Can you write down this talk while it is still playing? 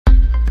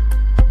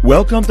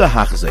Welcome to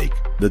Hachzik,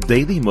 the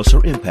Daily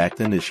Musar Impact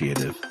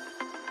Initiative.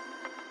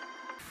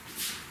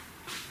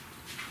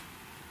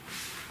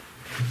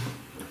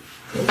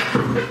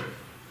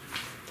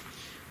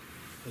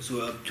 As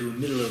we're up to the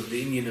middle of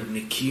the Indian of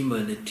Nekima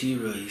and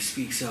Netira, he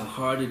speaks how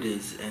hard it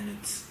is, and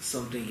it's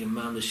something in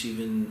Mamish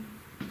even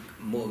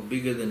more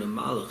bigger than a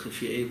Malach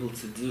if you're able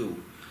to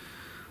do.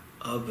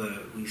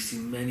 But we see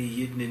many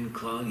Yidden in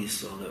Klal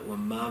Yisrael that were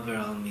Maver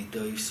al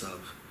Midaisav.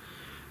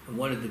 And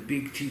one of the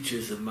big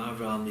teachers of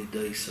Maver al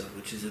Midaisav,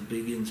 which is a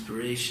big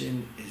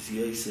inspiration, is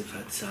Yosef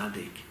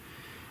HaTzadik.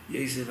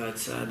 Yosef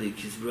HaTzadik,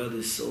 his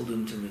brothers sold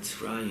him to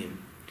Mitzrayim.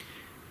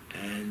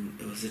 And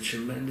it was a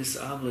tremendous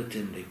oblit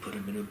him. They put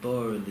him in a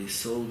bar and they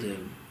sold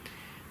him.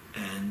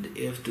 And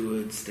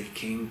afterwards they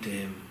came to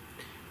him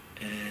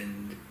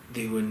and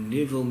they were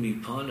nivel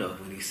mipanav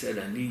when he said,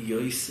 Ani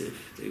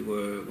Yosef. They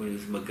were, when he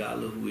was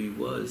Magala who he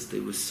was, they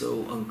were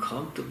so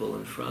uncomfortable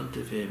in front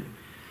of him.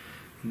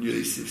 And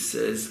Yosef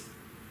says,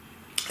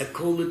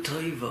 Akol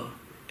l'taiva.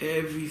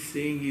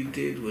 Everything you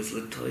did was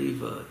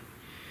l'taiva.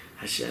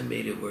 Hashem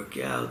made it work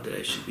out that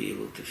I should be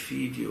able to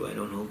feed you. I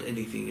don't hold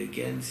anything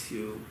against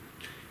you.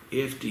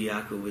 After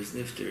Yaakov was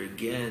nifter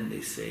again,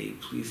 they say,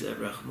 please have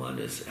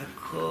Rahmanas,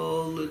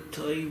 Akol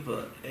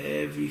l'taiva,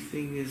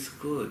 everything is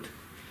good.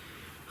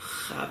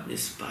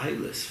 Chabnis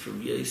Bailas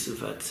from Yosef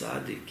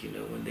HaTzadik,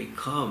 when they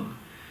come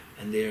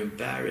and they're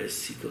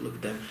embarrassed, he could look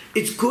at them,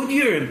 it's good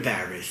you're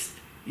embarrassed.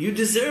 You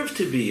deserve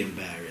to be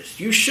embarrassed.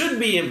 You should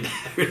be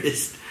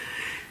embarrassed.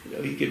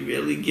 He could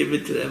really give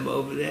it to them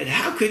over that.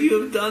 How could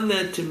you have done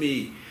that to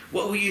me?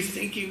 What were you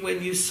thinking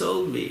when you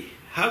sold me?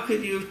 How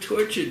could you have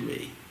tortured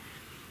me?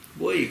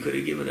 Boy, you could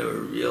have given her a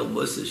real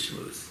musa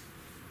shmuz.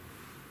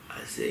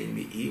 Azay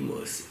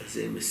mi'imos,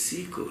 azay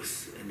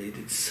mesikus, and they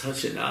did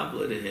such an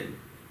obla to him.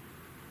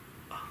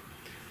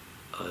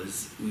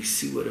 As we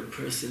see what a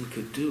person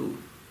could do,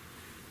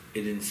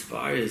 it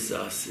inspires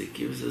us, it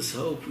gives us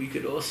hope. We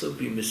could also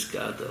be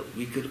miskadal,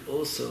 we could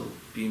also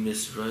be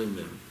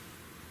misraimim.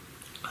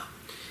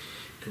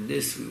 And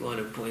this, we want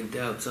to point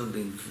out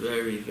something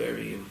very,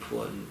 very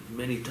important.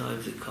 Many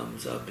times it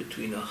comes up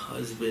between a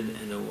husband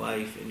and a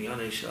wife in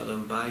Yanei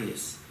Shalom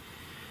Bayis.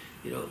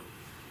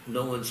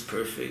 No one's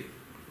perfect.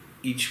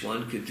 Each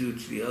one could do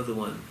to the other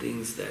one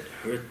things that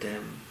hurt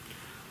them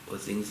or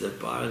things that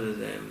bother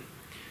them.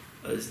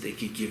 As they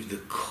could give the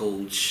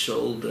cold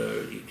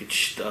shoulder, you could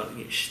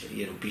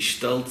be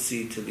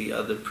stoltzy to the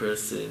other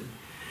person.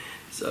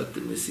 So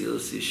the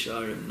Mesilas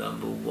Yesharim,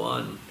 number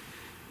one,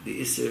 the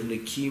Isser of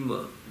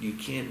Nekima, you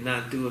can't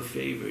not do a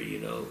favor,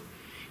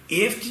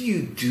 After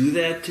you do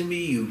that to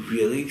me, you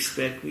really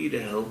expect me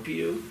to help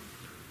you?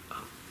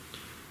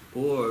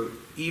 Or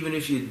even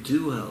if you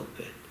do help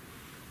it,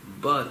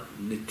 but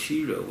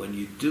Netira, when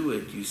you do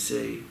it, you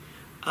say,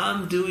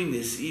 I'm doing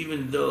this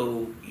even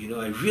though,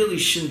 I really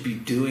shouldn't be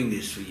doing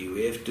this for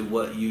you. After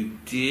what you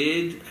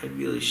did, I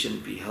really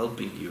shouldn't be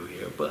helping you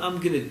here, but I'm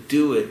going to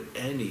do it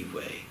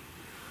anyway.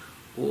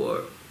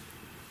 Or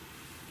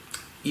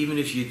even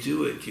if you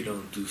do it, you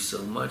don't do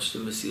so much, the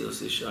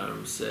Mesilas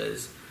Yesharim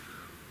says.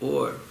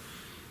 Or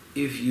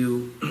if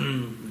you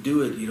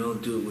do it, you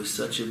don't do it with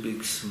such a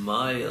big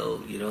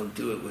smile, you don't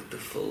do it with the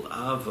full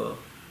ava.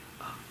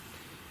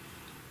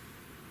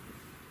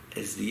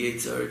 As the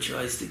Yetzirah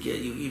tries to get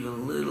you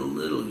even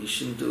little, you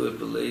shouldn't do it.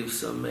 Believe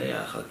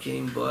Sameach,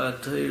 Hakim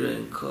Ba'atayra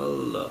and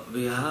Kalla,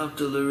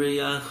 V'yahavta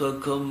l'reyacha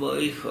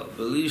kamoicha,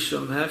 B'li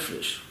Sham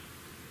Hefresh.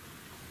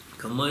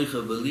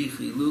 Kamoicha b'li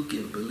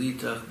chilukin, b'li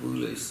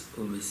tachbules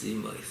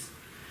u'mesimais.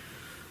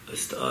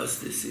 As to us,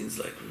 this seems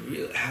like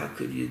real. How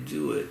could you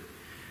do it?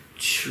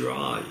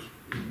 Try.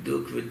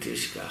 Duk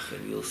v'tishkach,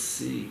 and you'll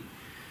see.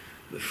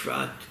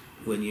 B'frat,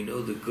 when you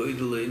know the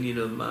Goydel Indian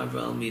of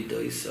Maver al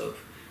Midaisav,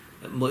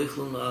 and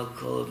Moichlon al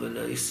Kol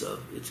v'naisav,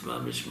 it's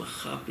mamish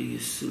machapi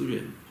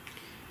yisurim.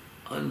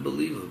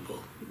 Unbelievable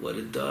what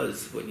it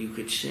does, what you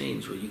could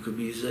change, what you could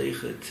be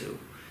zeicha to.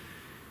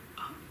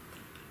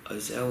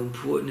 As how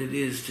important it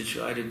is to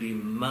try to be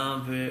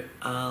Maver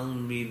al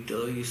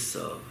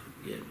Midaisav.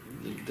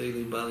 The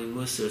Daily Bali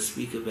Musar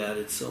speak about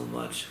it so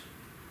much.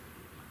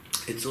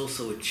 It's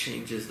also, it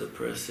changes the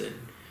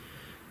person.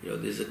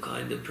 There's a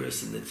kind of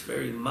person that's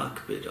very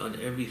makbid on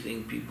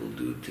everything people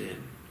do to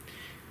him.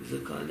 There's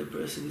a kind of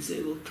person who's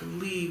able to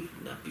leave,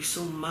 not be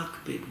so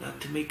makbid, not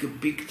to make a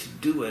big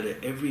to-do out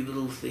of every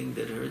little thing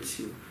that hurts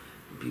you.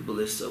 People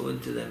are so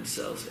into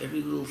themselves.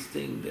 Every little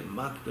thing they're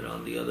makbid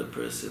on the other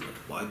person. Like,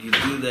 why do you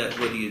do that?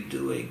 What are you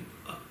doing?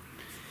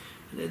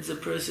 And there's a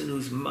person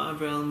who's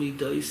Maver al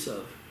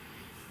Midaisav.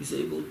 He's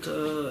able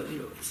to,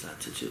 it's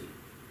not such a...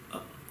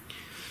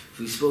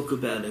 we spoke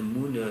about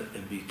Emunah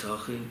and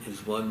Bitachin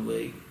is one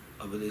way,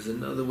 but there's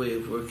another way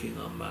of working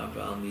on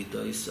Maver al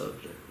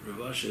Midaisav that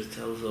Rav Asher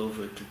tells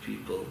over to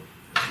people,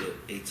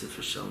 the Eitz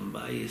of Shalom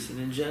Bayis, and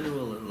in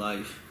general in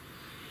life,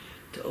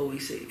 to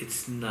always say,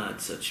 it's not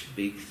such a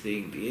big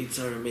thing. The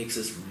Yesharim makes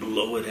us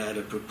blow it out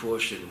of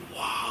proportion.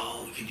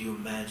 Wow, could you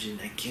imagine?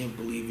 I can't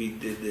believe he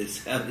did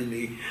this. How did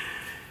he...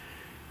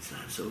 It's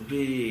not so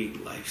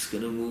big. Life's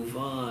going to move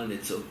on.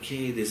 It's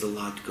okay. There's a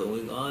lot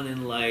going on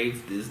in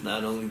life. There's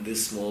not only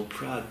this small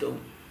prat.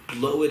 Don't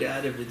blow it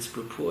out of its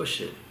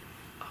proportion.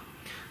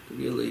 The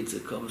real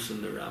Eitzah comes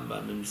from the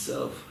Rambam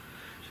himself.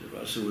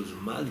 Rasha was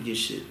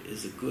madgishit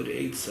is a good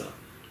Eitzah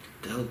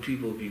to help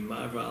people be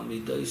marval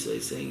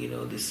midaisai, saying,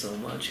 there's so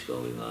much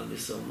going on,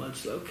 there's so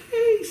much.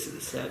 Okay, so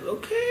this happened.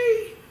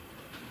 Okay,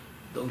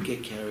 don't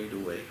get carried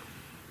away.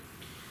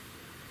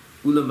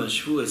 Ula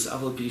mashvuas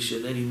afal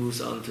pisha. Then he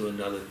moves on to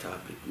another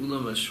topic. Ula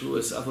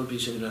mashvuas afal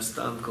pisha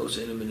minastam kol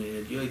she'enu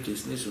b'nei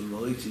yoytis nisu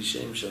moitzi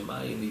shem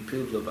shamayim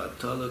ipiv lo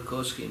batala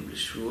koshkim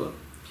b'shvua.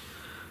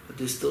 But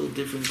there's still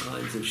different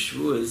kinds of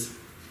shvuas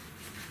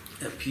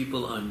that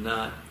people are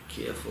not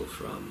careful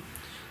from.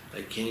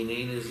 Like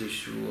Canaan is a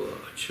shvua,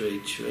 a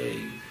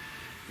trey.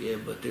 Yeah,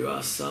 but there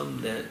are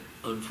some that,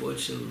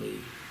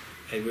 unfortunately,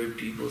 I've heard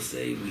people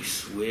say we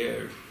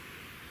swear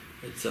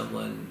at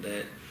someone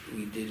that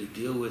we did a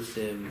deal with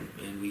him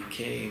and we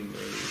came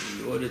and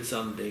we ordered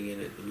something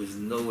and it was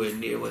nowhere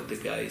near what the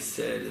guy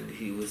said, and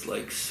he was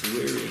like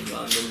swearing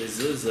on the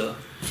mezuzah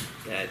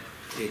that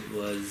it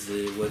was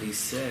what he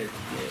said.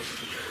 Yeah.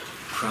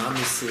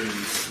 Promising,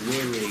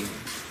 swearing.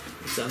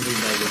 Something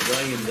by the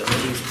Goyim, they're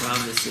always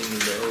promising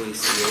and they're always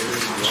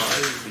swearing. Why?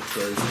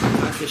 Because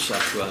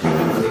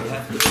they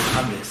have to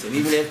promise. And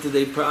even after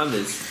they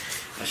promise,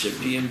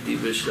 Hashapiyim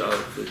Dibashar,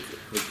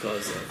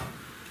 because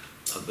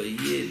of a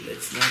Yid,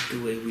 that's not the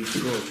way we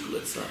talk.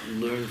 Let's not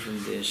learn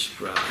from their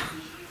sprach.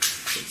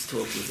 Let's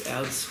talk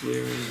without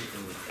swearing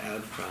and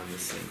without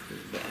promising.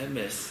 Because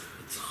be'emes,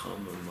 it's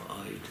Chomer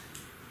Ma'id.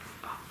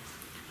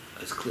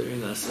 As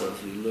clearing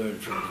ourselves, we learn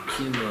from the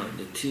Kima,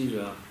 the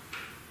Tira,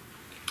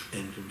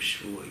 and from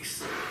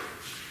Shvois.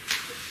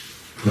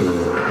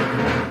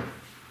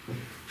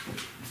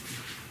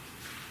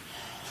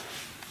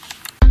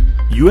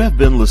 You have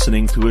been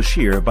listening to a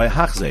shir by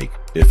Hachzeik.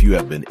 If you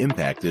have been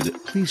impacted,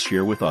 please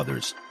share with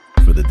others.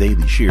 For the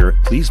daily shir,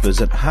 please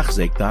visit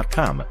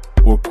Hachzeik.com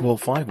or call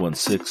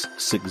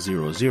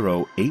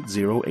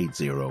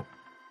 516-600-8080.